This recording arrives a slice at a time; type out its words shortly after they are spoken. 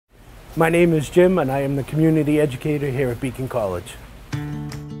My name is Jim and I am the community educator here at Beacon College.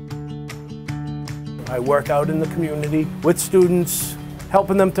 I work out in the community with students,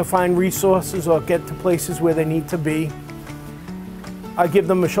 helping them to find resources or get to places where they need to be. I give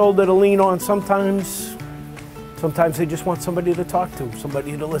them a shoulder to lean on sometimes. Sometimes they just want somebody to talk to,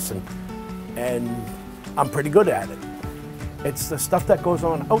 somebody to listen. And I'm pretty good at it. It's the stuff that goes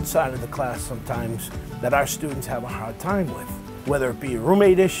on outside of the class sometimes that our students have a hard time with. Whether it be a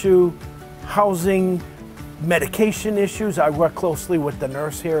roommate issue, housing, medication issues. I work closely with the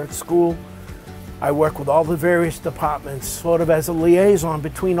nurse here at school. I work with all the various departments sort of as a liaison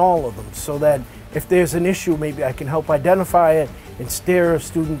between all of them so that if there's an issue, maybe I can help identify it and steer a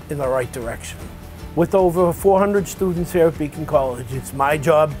student in the right direction. With over 400 students here at Beacon College, it's my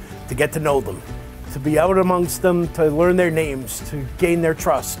job to get to know them, to be out amongst them, to learn their names, to gain their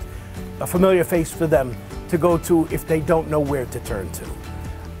trust, a familiar face for them to go to if they don't know where to turn to.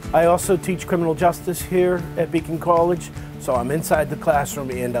 I also teach criminal justice here at Beacon College, so I'm inside the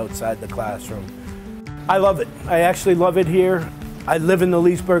classroom and outside the classroom. I love it. I actually love it here. I live in the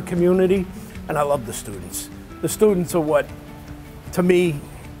Leesburg community and I love the students. The students are what, to me,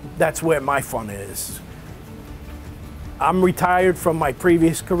 that's where my fun is. I'm retired from my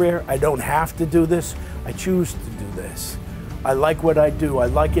previous career. I don't have to do this. I choose to do this. I like what I do. I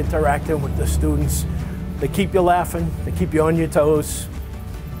like interacting with the students. They keep you laughing. They keep you on your toes.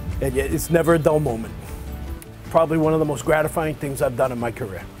 And it's never a dull moment. Probably one of the most gratifying things I've done in my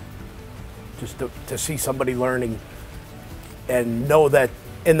career. Just to see somebody learning and know that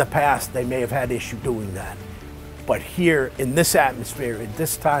in the past they may have had issue doing that. But here in this atmosphere, at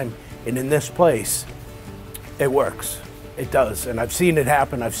this time, and in this place, it works. It does. And I've seen it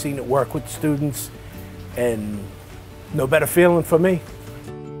happen. I've seen it work with students. And no better feeling for me.